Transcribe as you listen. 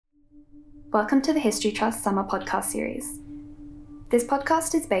Welcome to the History Trust Summer Podcast Series. This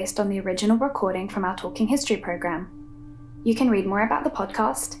podcast is based on the original recording from our Talking History program. You can read more about the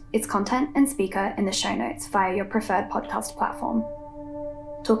podcast, its content and speaker in the show notes via your preferred podcast platform.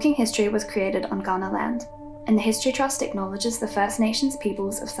 Talking History was created on Kaurna land, and the History Trust acknowledges the First Nations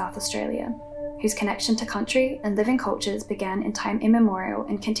peoples of South Australia, whose connection to country and living cultures began in time immemorial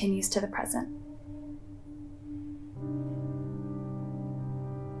and continues to the present.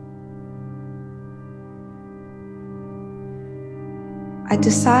 I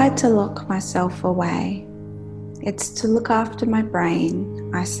decide to lock myself away. It's to look after my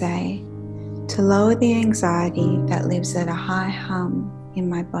brain, I say, to lower the anxiety that lives at a high hum in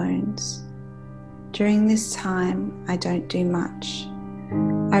my bones. During this time, I don't do much.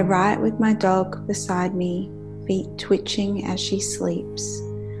 I write with my dog beside me, feet twitching as she sleeps.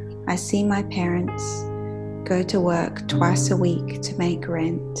 I see my parents, go to work twice a week to make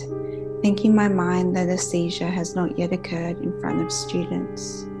rent, thinking my mind that a seizure has not yet occurred in front of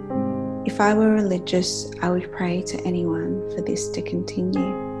students. If I were religious, I would pray to anyone for this to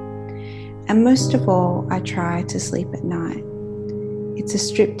continue. And most of all, I try to sleep at night. It's a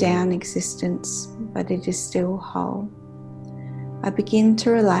stripped down existence, but it is still whole. I begin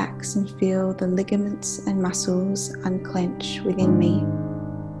to relax and feel the ligaments and muscles unclench within me.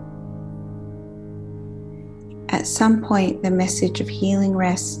 At some point, the message of healing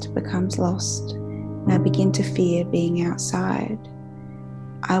rest becomes lost, and I begin to fear being outside.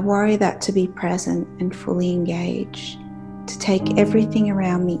 I worry that to be present and fully engaged, to take everything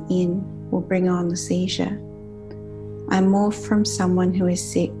around me in, will bring on the seizure. I morph from someone who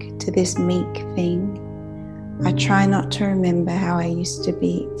is sick to this meek thing. I try not to remember how I used to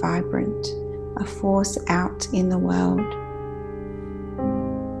be vibrant, a force out in the world.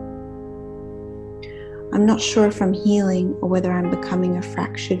 I'm not sure if I'm healing or whether I'm becoming a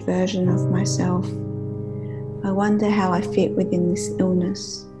fractured version of myself. I wonder how I fit within this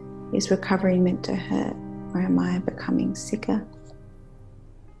illness. Is recovery meant to hurt, or am I becoming sicker?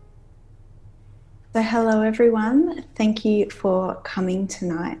 So hello everyone, thank you for coming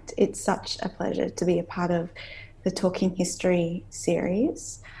tonight. It's such a pleasure to be a part of the Talking History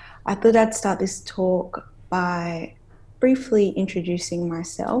series. I thought I'd start this talk by briefly introducing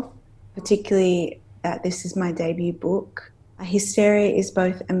myself, particularly that this is my debut book. Hysteria is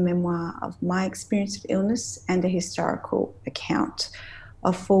both a memoir of my experience of illness and a historical account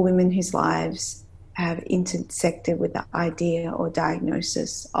of 4 women whose lives have intersected with the idea or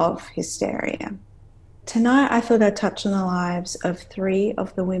diagnosis of hysteria. Tonight I thought I'd touch on the lives of 3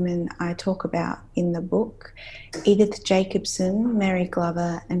 of the women I talk about in the book: Edith Jacobson, Mary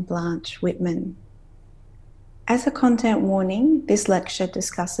Glover and Blanche Whitman. As a content warning, this lecture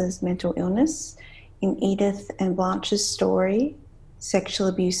discusses mental illness. In Edith and Blanche's story, sexual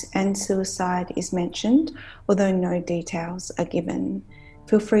abuse and suicide is mentioned, although no details are given.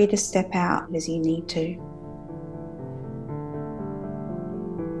 Feel free to step out as you need to.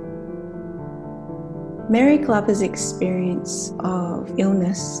 Mary Glover's experience of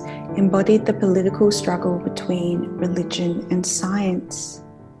illness embodied the political struggle between religion and science.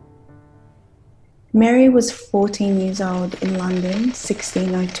 Mary was 14 years old in London,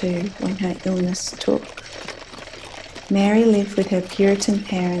 1602, when her illness took. Mary lived with her Puritan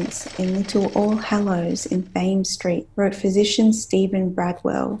parents in Little Allhallows in Thames Street, wrote physician Stephen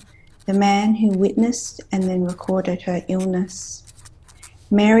Bradwell, the man who witnessed and then recorded her illness.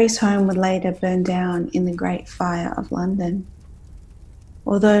 Mary's home would later burn down in the Great Fire of London.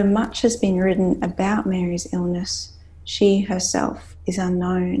 Although much has been written about Mary's illness, she herself is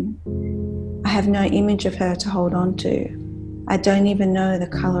unknown. I have no image of her to hold on to. I don't even know the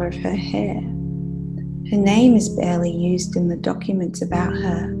colour of her hair. Her name is barely used in the documents about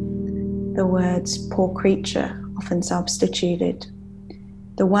her, the words poor creature often substituted.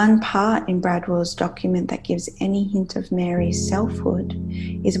 The one part in Bradwell's document that gives any hint of Mary's selfhood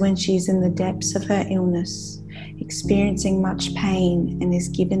is when she's in the depths of her illness, experiencing much pain, and is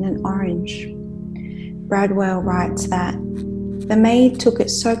given an orange. Bradwell writes that the maid took it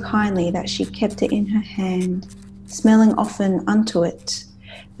so kindly that she kept it in her hand, smelling often unto it,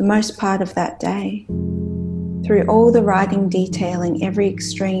 the most part of that day. Through all the writing detailing every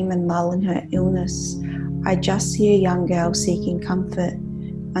extreme and lull in her illness, I just see a young girl seeking comfort,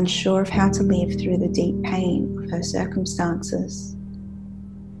 unsure of how to live through the deep pain of her circumstances.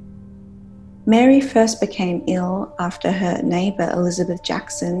 Mary first became ill after her neighbour Elizabeth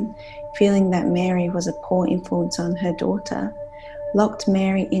Jackson, feeling that Mary was a poor influence on her daughter, locked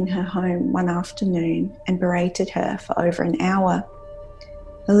Mary in her home one afternoon and berated her for over an hour.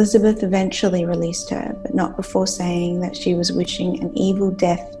 Elizabeth eventually released her, but not before saying that she was wishing an evil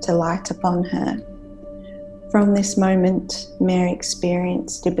death to light upon her. From this moment, Mary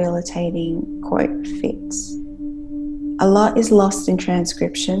experienced debilitating, quote, fits. A lot is lost in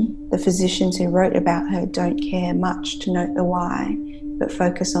transcription. The physicians who wrote about her don't care much to note the why, but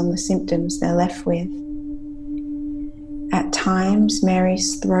focus on the symptoms they're left with. At times,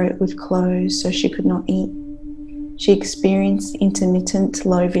 Mary's throat would close so she could not eat. She experienced intermittent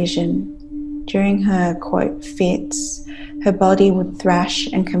low vision. During her, quote, fits, her body would thrash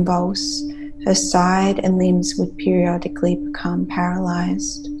and convulse. Her side and limbs would periodically become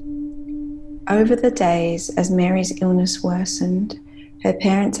paralysed. Over the days, as Mary's illness worsened, her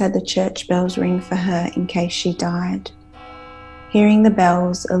parents had the church bells ring for her in case she died. Hearing the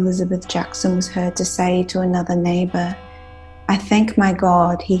bells, Elizabeth Jackson was heard to say to another neighbour, "I thank my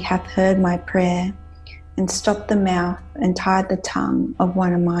God, he hath heard my prayer, and stopped the mouth and tied the tongue of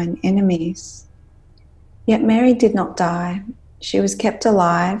one of mine enemies." Yet Mary did not die. She was kept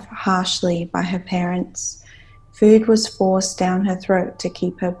alive, harshly, by her parents. Food was forced down her throat to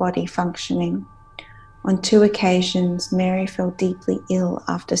keep her body functioning. On 2 occasions, Mary fell deeply ill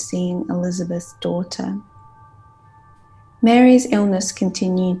after seeing Elizabeth's daughter. Mary's illness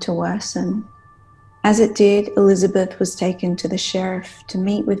continued to worsen. As it did, Elizabeth was taken to the sheriff to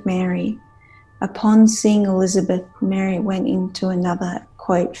meet with Mary. Upon seeing Elizabeth, Mary went into another,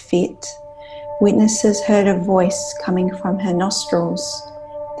 quote, fit. Witnesses heard a voice coming from her nostrils.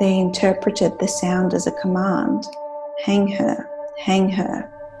 They interpreted the sound as a command. Hang her, hang her.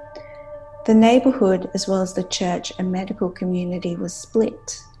 The neighbourhood, as well as the church and medical community, was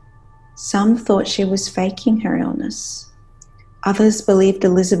split. Some thought she was faking her illness. Others believed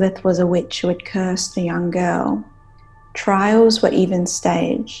Elizabeth was a witch who had cursed a young girl. Trials were even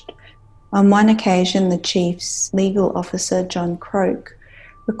staged. On one occasion, the chief's legal officer, John Croke,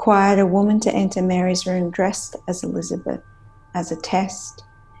 required a woman to enter Mary's room dressed as Elizabeth as a test.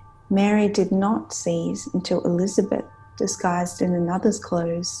 Mary did not seize until Elizabeth, disguised in another's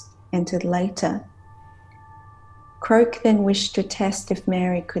clothes, entered later. Croke then wished to test if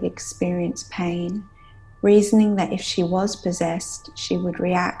Mary could experience pain, reasoning that if she was possessed, she would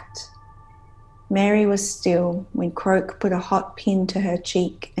react. Mary was still when Croke put a hot pin to her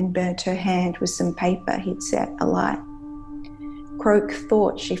cheek and burnt her hand with some paper he'd set alight. Croke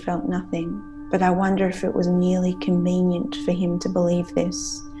thought she felt nothing, but I wonder if it was merely convenient for him to believe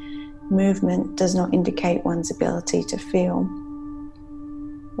this. Movement does not indicate one's ability to feel.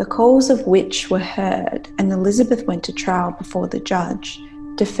 The calls of witch were heard, and Elizabeth went to trial before the judge.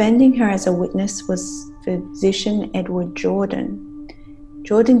 Defending her as a witness was physician Edward Jordan.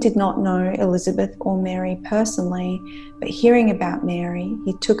 Jordan did not know Elizabeth or Mary personally, but hearing about Mary,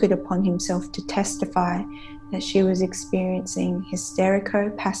 he took it upon himself to testify that she was experiencing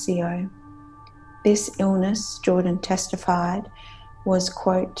hysterico-passio. This illness, Jordan testified, was,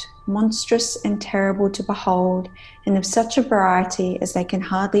 quote, monstrous and terrible to behold, and of such a variety as they can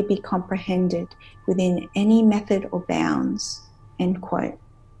hardly be comprehended within any method or bounds, end quote.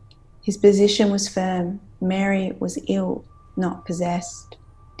 His position was firm. Mary was ill, not possessed.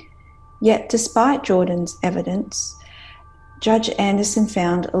 Yet, despite Jordan's evidence, Judge Anderson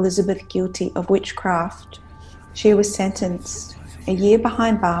found Elizabeth guilty of witchcraft. She was sentenced a year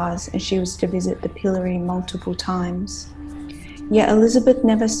behind bars, and she was to visit the pillory multiple times. Yet Elizabeth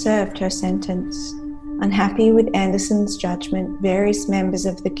never served her sentence. Unhappy with Anderson's judgment, various members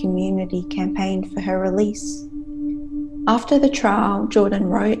of the community campaigned for her release. After the trial, Jordan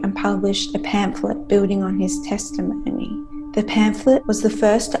wrote and published a pamphlet building on his testimony. The pamphlet was the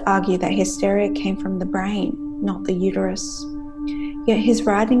first to argue that hysteria came from the brain, not the uterus. Yet his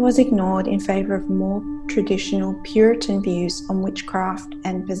writing was ignored in favour of more traditional Puritan views on witchcraft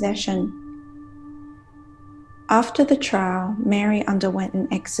and possession. After the trial, Mary underwent an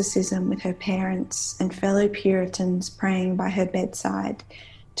exorcism with her parents and fellow Puritans praying by her bedside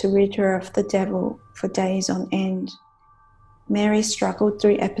to rid her of the devil for days on end. Mary struggled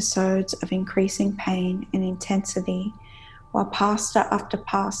through episodes of increasing pain and intensity, while pastor after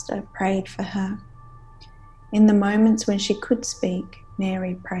pastor prayed for her. In the moments when she could speak,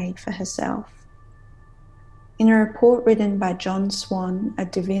 Mary prayed for herself. In a report written by John Swan, a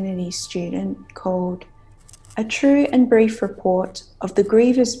divinity student, called A True and Brief Report of the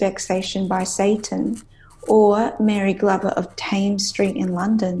Grievous Vexation by Satan, or Mary Glover of Thames Street in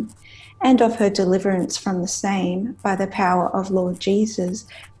London, and of her deliverance from the same by the power of Lord Jesus,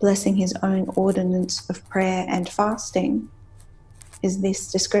 blessing his own ordinance of prayer and fasting, is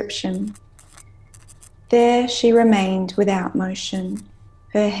this description. There she remained without motion,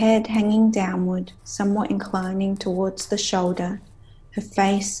 her head hanging downward, somewhat inclining towards the shoulder, her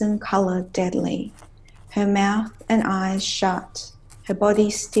face and colour deadly, her mouth and eyes shut, her body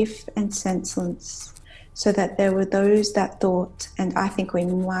stiff and senseless, so that there were those that thought, and I think we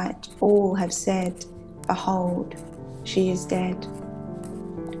might all have said, "Behold, she is dead."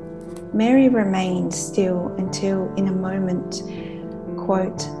 Mary remained still until, in a moment,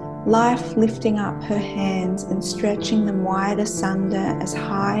 quote, life lifting up her hands and stretching them wide asunder as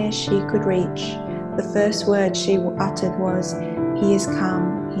high as she could reach, the first word she uttered was, "He is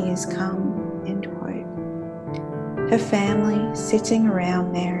come, he is come," end quote. Her family, sitting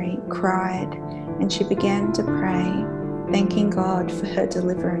around Mary, cried, and she began to pray, thanking God for her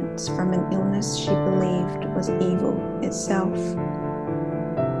deliverance from an illness she believed was evil itself.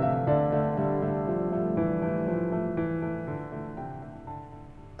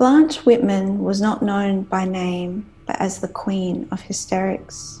 Blanche Whitman was not known by name, but as the Queen of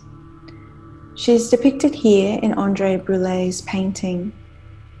Hysterics. She is depicted here in André Brûlé's painting.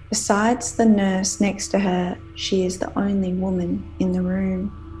 Besides the nurse next to her, she is the only woman in the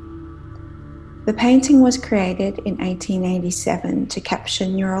room. The painting was created in 1887 to capture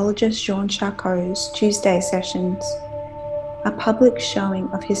neurologist Jean Charcot's Tuesday sessions, a public showing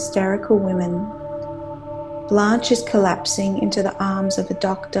of hysterical women. Blanche is collapsing into the arms of a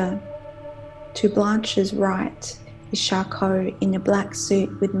doctor. To Blanche's right is Charcot in a black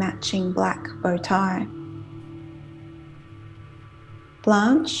suit with matching black bow tie.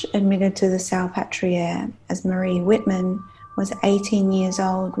 Blanche, admitted to the Salpêtrière as Marie Whitman, was 18 years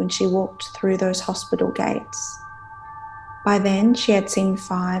old when she walked through those hospital gates. By then, she had seen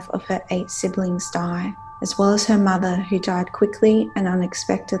 5 of her 8 siblings die, as well as her mother, who died quickly and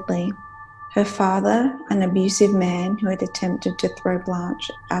unexpectedly. Her father, an abusive man who had attempted to throw Blanche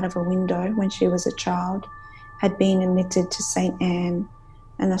out of a window when she was a child, had been admitted to St. Anne,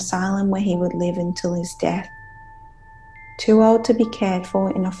 an asylum where he would live until his death. Too old to be cared for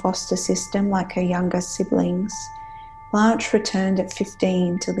in a foster system like her younger siblings, Blanche returned at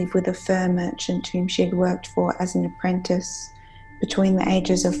 15 to live with a fur merchant whom she had worked for as an apprentice between the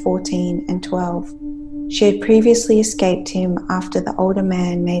ages of 14 and 12. She had previously escaped him after the older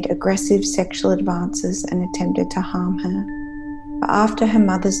man made aggressive sexual advances and attempted to harm her. But after her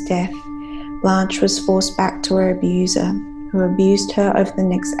mother's death, Blanche was forced back to her abuser, who abused her over the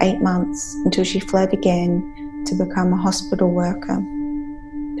next 8 months until she fled again to become a hospital worker.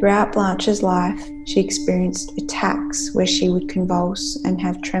 Throughout Blanche's life, she experienced attacks where she would convulse and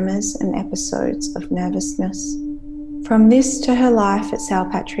have tremors and episodes of nervousness. From this to her life at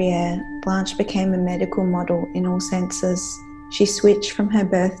Salpêtrière, Blanche became a medical model in all senses. She switched from her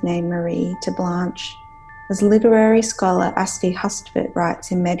birth name Marie to Blanche. As literary scholar Asti Hustvedt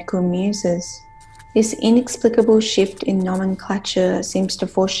writes in Medical Muses, this inexplicable shift in nomenclature seems to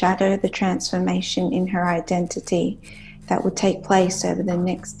foreshadow the transformation in her identity that would take place over the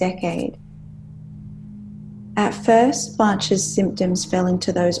next decade. At first, Blanche's symptoms fell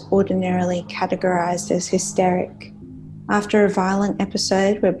into those ordinarily categorized as hysteric. After a violent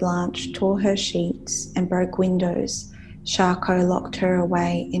episode where Blanche tore her sheets and broke windows, Charcot locked her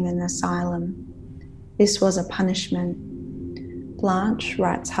away in an asylum. This was a punishment. Blanche,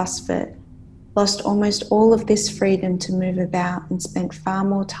 writes Hustvedt, lost almost all of this freedom to move about and spent far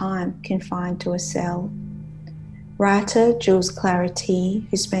more time confined to a cell. Writer Jules Claretie,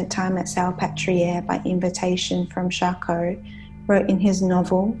 who spent time at Salpêtrière by invitation from Charcot, wrote in his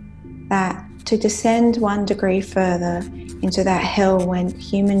novel that to descend 1 degree further into that hell when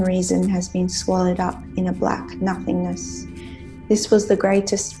human reason has been swallowed up in a black nothingness, this was the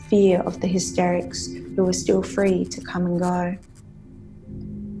greatest fear of the hysterics who were still free to come and go.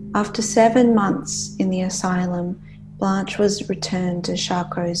 After 7 months in the asylum, Blanche was returned to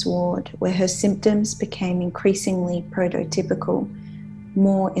Charcot's ward, where her symptoms became increasingly prototypical,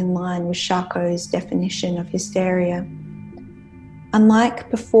 more in line with Charcot's definition of hysteria. Unlike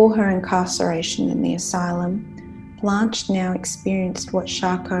before her incarceration in the asylum, Blanche now experienced what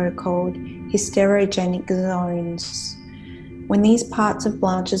Charcot called hysterogenic zones. When these parts of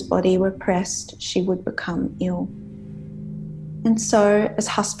Blanche's body were pressed, she would become ill. And so, as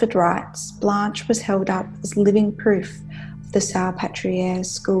Hustvedt writes, Blanche was held up as living proof of the Salpêtrière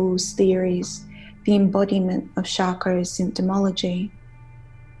school's theories, the embodiment of Charcot's symptomology.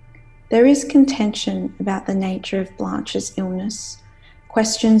 There is contention about the nature of Blanche's illness,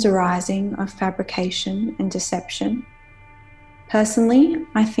 questions arising of fabrication and deception. Personally,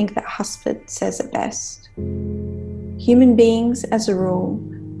 I think that Hustvedt says it best. Human beings, as a rule,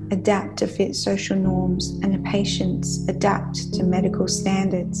 adapt to fit social norms, and patients adapt to medical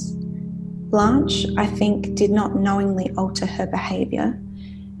standards. Blanche, I think, did not knowingly alter her behaviour,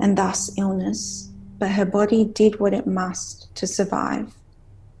 and thus illness. but her body did what it must to survive.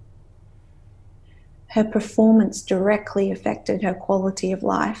 Her performance directly affected her quality of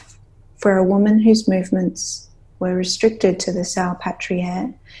life. For a woman whose movements were restricted to the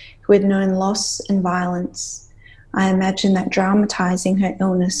Salpêtrière, who had known loss and violence, I imagine that dramatizing her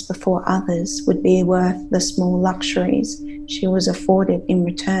illness before others would be worth the small luxuries she was afforded in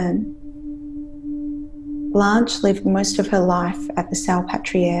return. Blanche lived most of her life at the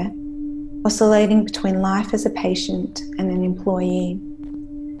Salpêtrière, oscillating between life as a patient and an employee.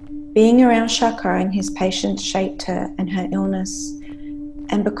 Being around Charcot and his patients shaped her and her illness,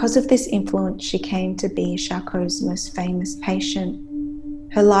 and because of this influence she came to be Charcot's most famous patient.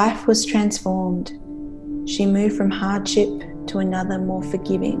 Her life was transformed. She moved from hardship to another more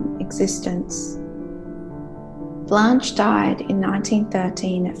forgiving existence. Blanche died in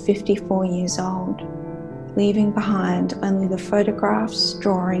 1913 at 54 years old, leaving behind only the photographs,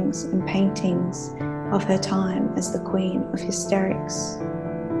 drawings and paintings of her time as the Queen of Hysterics.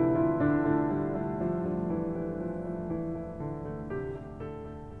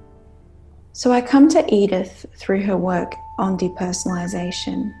 So I come to Edith through her work on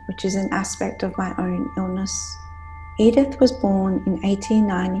depersonalization, which is an aspect of my own illness. Edith was born in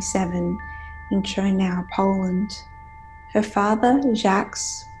 1897 in Chonau, Poland. Her father, Jacques,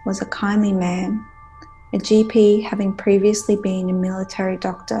 was a kindly man, a GP having previously been a military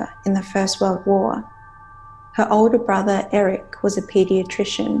doctor in the First World War. Her older brother, Eric, was a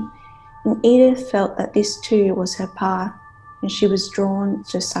pediatrician, and Edith felt that this too was her path, and she was drawn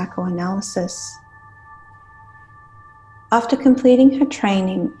to psychoanalysis. After completing her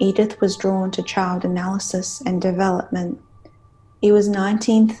training, Edith was drawn to child analysis and development. It was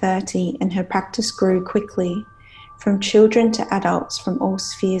 1930 and her practice grew quickly, from children to adults from all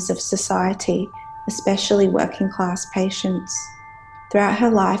spheres of society, especially working class patients. Throughout her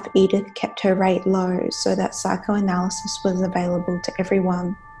life, Edith kept her rate low so that psychoanalysis was available to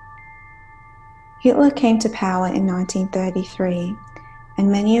everyone. Hitler came to power in 1933,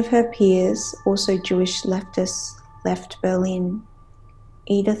 and many of her peers, also Jewish leftists, left Berlin.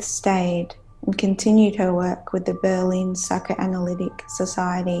 Edith stayed and continued her work with the Berlin Psychoanalytic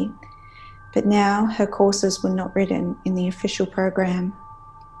Society, but now her courses were not written in the official program.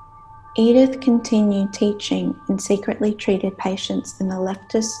 Edith continued teaching and secretly treated patients in the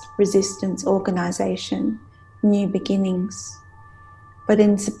leftist resistance organisation, New Beginnings. But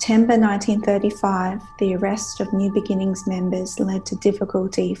in September 1935, the arrest of New Beginnings members led to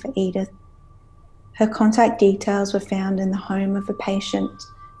difficulty for Edith. Her contact details were found in the home of a patient.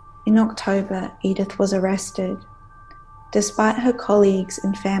 In October, Edith was arrested. Despite her colleagues'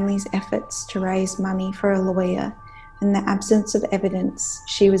 and family's efforts to raise money for a lawyer and the absence of evidence,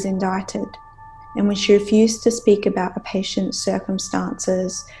 she was indicted. And when she refused to speak about a patient's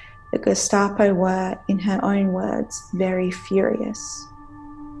circumstances, the Gestapo were, in her own words, very furious.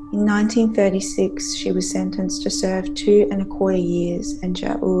 In 1936, she was sentenced to serve 2¼ years in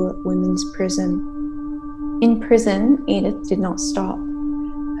Jaur Women's Prison. In prison, Edith did not stop.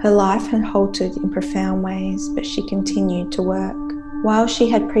 Her life had halted in profound ways, but she continued to work. While she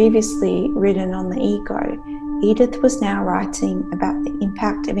had previously written on the ego, Edith was now writing about the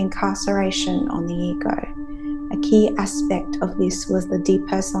impact of incarceration on the ego. A key aspect of this was the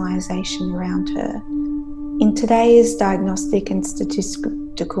depersonalization around her. In today's Diagnostic and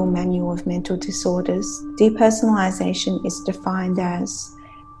Statistical Manual of Mental Disorders, depersonalization is defined as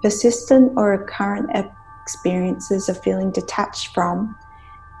persistent or recurrent experiences of feeling detached from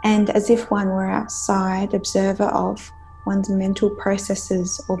and as if one were outside observer of one's mental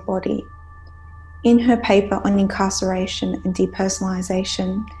processes or body. In her paper on incarceration and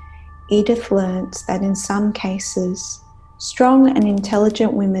depersonalization, Edith learns that in some cases, strong and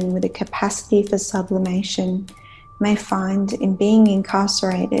intelligent women with a capacity for sublimation may find in being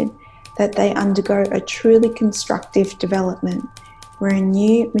incarcerated that they undergo a truly constructive development where a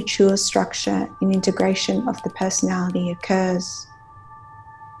new, mature structure and integration of the personality occurs.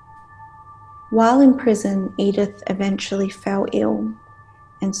 While in prison, Edith eventually fell ill,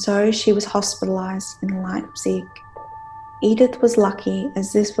 and so she was hospitalized in Leipzig. Edith was lucky,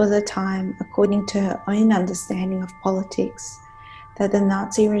 as this was a time, according to her own understanding of politics, that the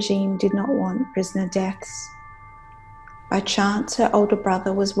Nazi regime did not want prisoner deaths. By chance, her older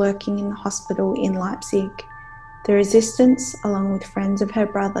brother was working in the hospital in Leipzig. The resistance, along with friends of her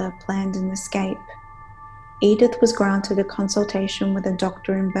brother, planned an escape. Edith was granted a consultation with a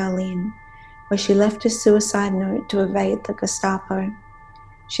doctor in Berlin, where she left a suicide note to evade the Gestapo.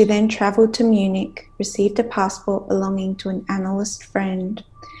 She then travelled to Munich, received a passport belonging to an analyst friend,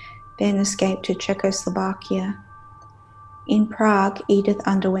 then escaped to Czechoslovakia. In Prague, Edith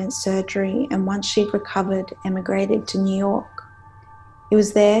underwent surgery, and once she'd recovered, emigrated to New York. It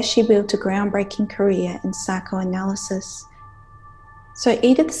was there she built a groundbreaking career in psychoanalysis. So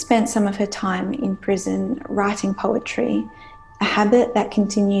Edith spent some of her time in prison writing poetry, a habit that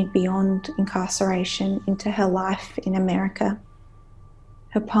continued beyond incarceration into her life in America.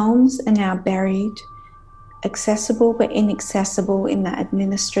 Her poems are now buried, accessible but inaccessible in that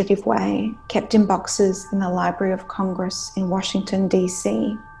administrative way, kept in boxes in the Library of Congress in Washington, D.C.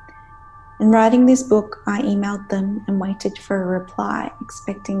 In writing this book, I emailed them and waited for a reply,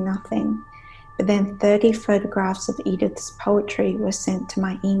 expecting nothing. But then 30 photographs of Edith's poetry were sent to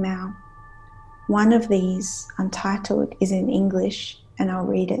my email. One of these, untitled, is in English, and I'll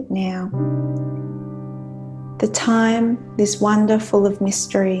read it now. The time, this wonder full of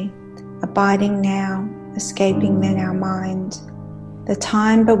mystery, abiding now, escaping then our mind. The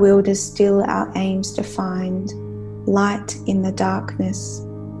time bewilders still our aims to find, light in the darkness,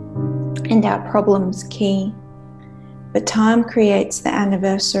 and our problems key. But time creates the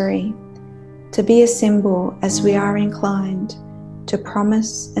anniversary, to be a symbol as we are inclined, to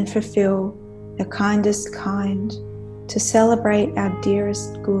promise and fulfill the kindest kind, to celebrate our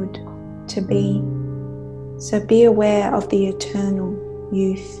dearest good, to be. So be aware of the eternal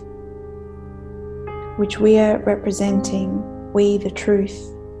youth, which we are representing, we the truth,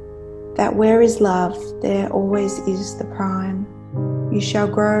 that where is love, there always is the prime. You shall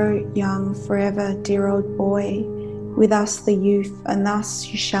grow young forever, dear old boy, with us the youth, and thus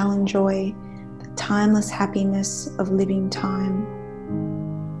you shall enjoy the timeless happiness of living time.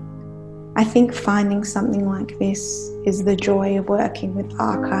 I think finding something like this is the joy of working with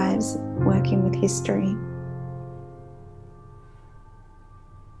archives, working with history.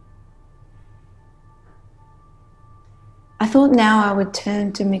 I thought now I would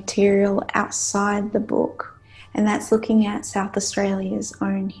turn to material outside the book, and that's looking at South Australia's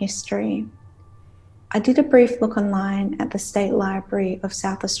own history. I did a brief look online at the State Library of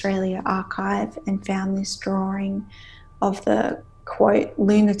South Australia archive and found this drawing of the, quote,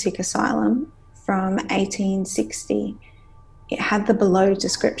 lunatic asylum from 1860. It had the below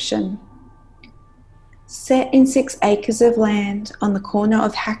description. Set in 6 acres of land on the corner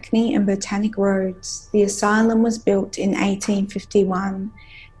of Hackney and Botanic Roads, the asylum was built in 1851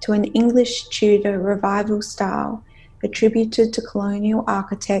 to an English Tudor revival style attributed to colonial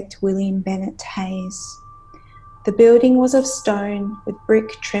architect William Bennett Hayes. The building was of stone with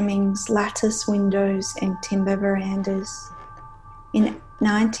brick trimmings, lattice windows and timber verandas. In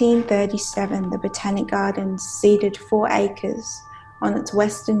 1937, the Botanic Gardens ceded 4 acres on its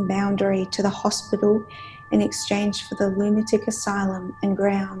western boundary to the hospital in exchange for the lunatic asylum and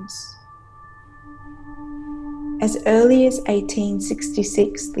grounds. As early as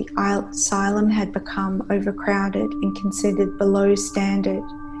 1866, the asylum had become overcrowded and considered below standard,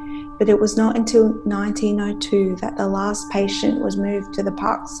 but it was not until 1902 that the last patient was moved to the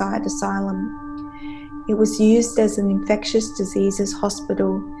Parkside Asylum. It was used as an infectious diseases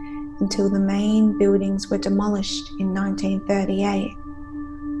hospital until the main buildings were demolished in 1938.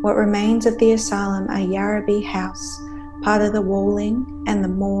 What remains of the asylum are Yarrabee House, part of the Walling, and the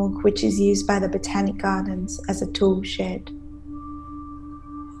morgue, which is used by the Botanic Gardens as a tool shed.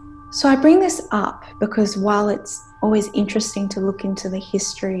 So I bring this up because while it's always interesting to look into the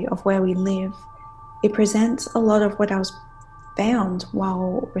history of where we live, it presents a lot of what I was found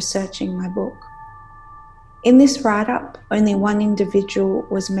while researching my book. In this write-up, only one individual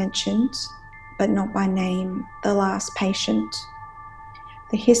was mentioned, but not by name, the last patient.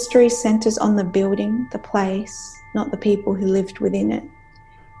 The history centres on the building, the place, not the people who lived within it.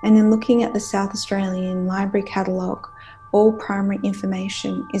 And in looking at the South Australian Library catalogue, all primary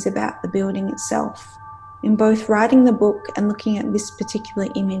information is about the building itself. In both writing the book and looking at this particular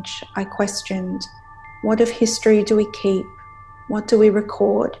image, I questioned, what of history do we keep? What do we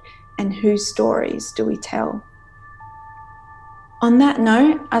record? And whose stories do we tell? On that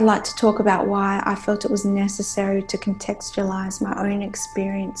note, I'd like to talk about why I felt it was necessary to contextualise my own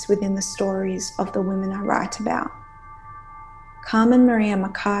experience within the stories of the women I write about. Carmen Maria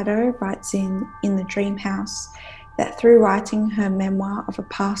Mercado writes in The Dream House that through writing her memoir of a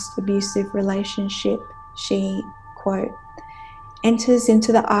past abusive relationship, she, quote, enters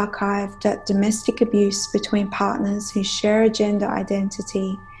into the archive that domestic abuse between partners who share a gender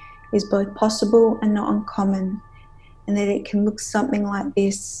identity is both possible and not uncommon, and that it can look something like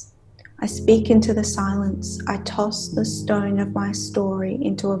this. I speak into the silence. I toss the stone of my story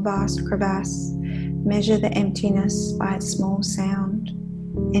into a vast crevasse, measure the emptiness by its small sound.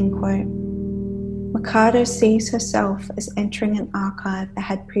 End quote. Mercado sees herself as entering an archive that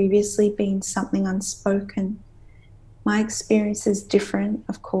had previously been something unspoken. My experience is different,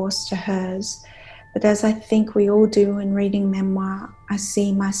 of course, to hers, but as I think we all do in reading memoir, I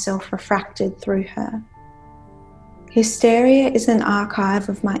see myself refracted through her. Hysteria is an archive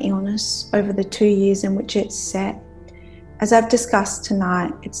of my illness over the 2 years in which it's set. As I've discussed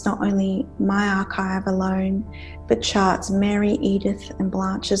tonight, it's not only my archive alone, but charts Mary, Edith and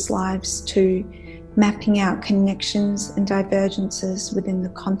Blanche's lives too, mapping out connections and divergences within the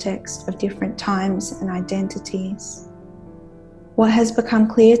context of different times and identities. What has become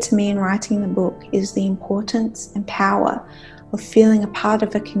clear to me in writing the book is the importance and power of feeling a part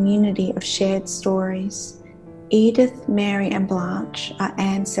of a community of shared stories. Edith, Mary and Blanche are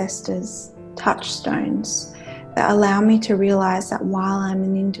ancestors, touchstones, that allow me to realise that while I'm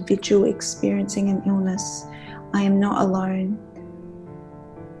an individual experiencing an illness, I am not alone.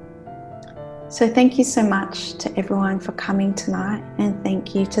 So thank you so much to everyone for coming tonight, and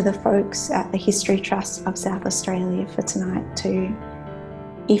thank you to the folks at the History Trust of South Australia for tonight too.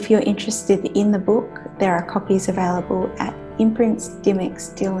 If you're interested in the book, there are copies available at Imprints,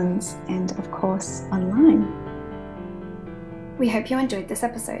 Dymocks, Dillons and of course online. We hope you enjoyed this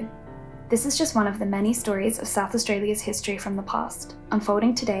episode. This is just one of the many stories of South Australia's history from the past,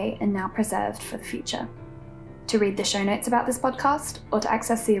 unfolding today and now preserved for the future. To read the show notes about this podcast, or to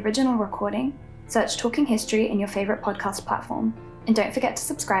access the original recording, search Talking History in your favourite podcast platform, and don't forget to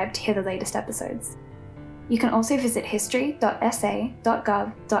subscribe to hear the latest episodes. You can also visit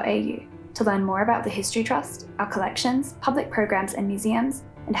history.sa.gov.au to learn more about the History Trust, our collections, public programs and museums,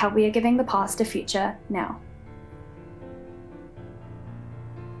 and how we are giving the past a future now.